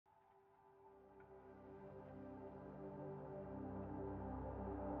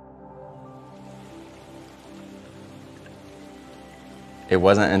It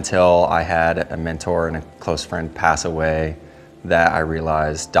wasn't until I had a mentor and a close friend pass away that I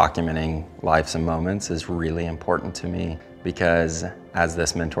realized documenting lives and moments is really important to me, because as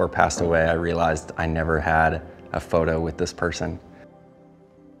this mentor passed away, I realized I never had a photo with this person.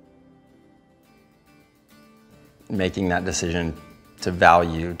 Making that decision to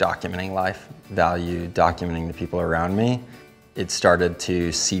value documenting life, value documenting the people around me, it started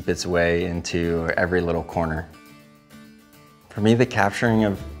to seep its way into every little corner. For me, the capturing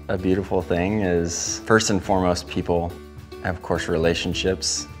of a beautiful thing is first and foremost people, and of course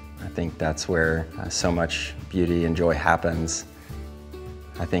relationships. I think that's where so much beauty and joy happens.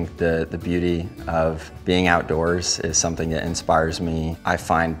 I think the beauty of being outdoors is something that inspires me. I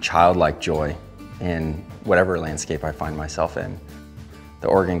find childlike joy in whatever landscape I find myself in. The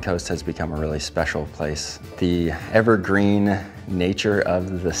Oregon coast has become a really special place. The evergreen nature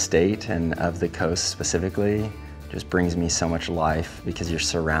of the state and of the coast specifically just brings me so much life, because you're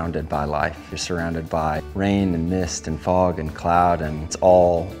surrounded by life. You're surrounded by rain and mist and fog and cloud, and it's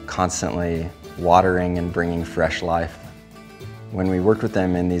all constantly watering and bringing fresh life. When we work with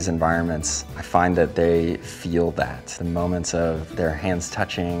them in these environments, I find that they feel that. The moments of their hands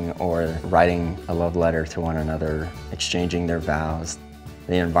touching or writing a love letter to one another, exchanging their vows.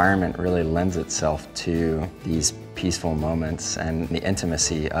 The environment really lends itself to these peaceful moments and the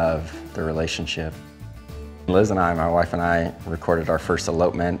intimacy of the relationship. Liz and I, my wife and I, recorded our first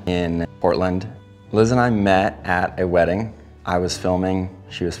elopement in Portland. Liz and I met at a wedding. I was filming,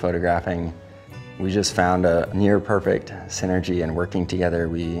 she was photographing. We just found a near perfect synergy in working together.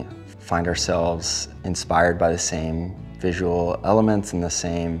 We find ourselves inspired by the same visual elements and the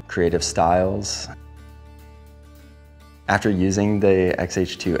same creative styles. After using the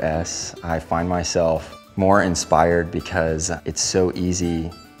X-H2S, I find myself more inspired because it's so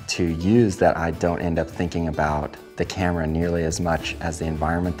easy to use that I don't end up thinking about the camera nearly as much as the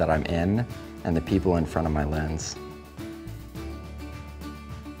environment that I'm in and the people in front of my lens.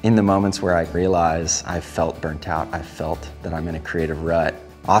 In the moments where I realize I've felt burnt out, I've felt that I'm in a creative rut,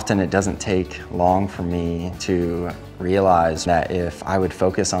 often it doesn't take long for me to realize that if I would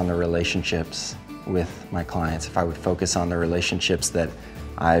focus on the relationships with my clients, if I would focus on the relationships that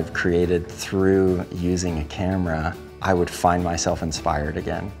I've created through using a camera, I would find myself inspired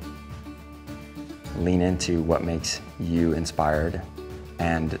again. Lean into what makes you inspired,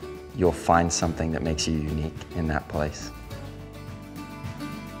 and you'll find something that makes you unique in that place.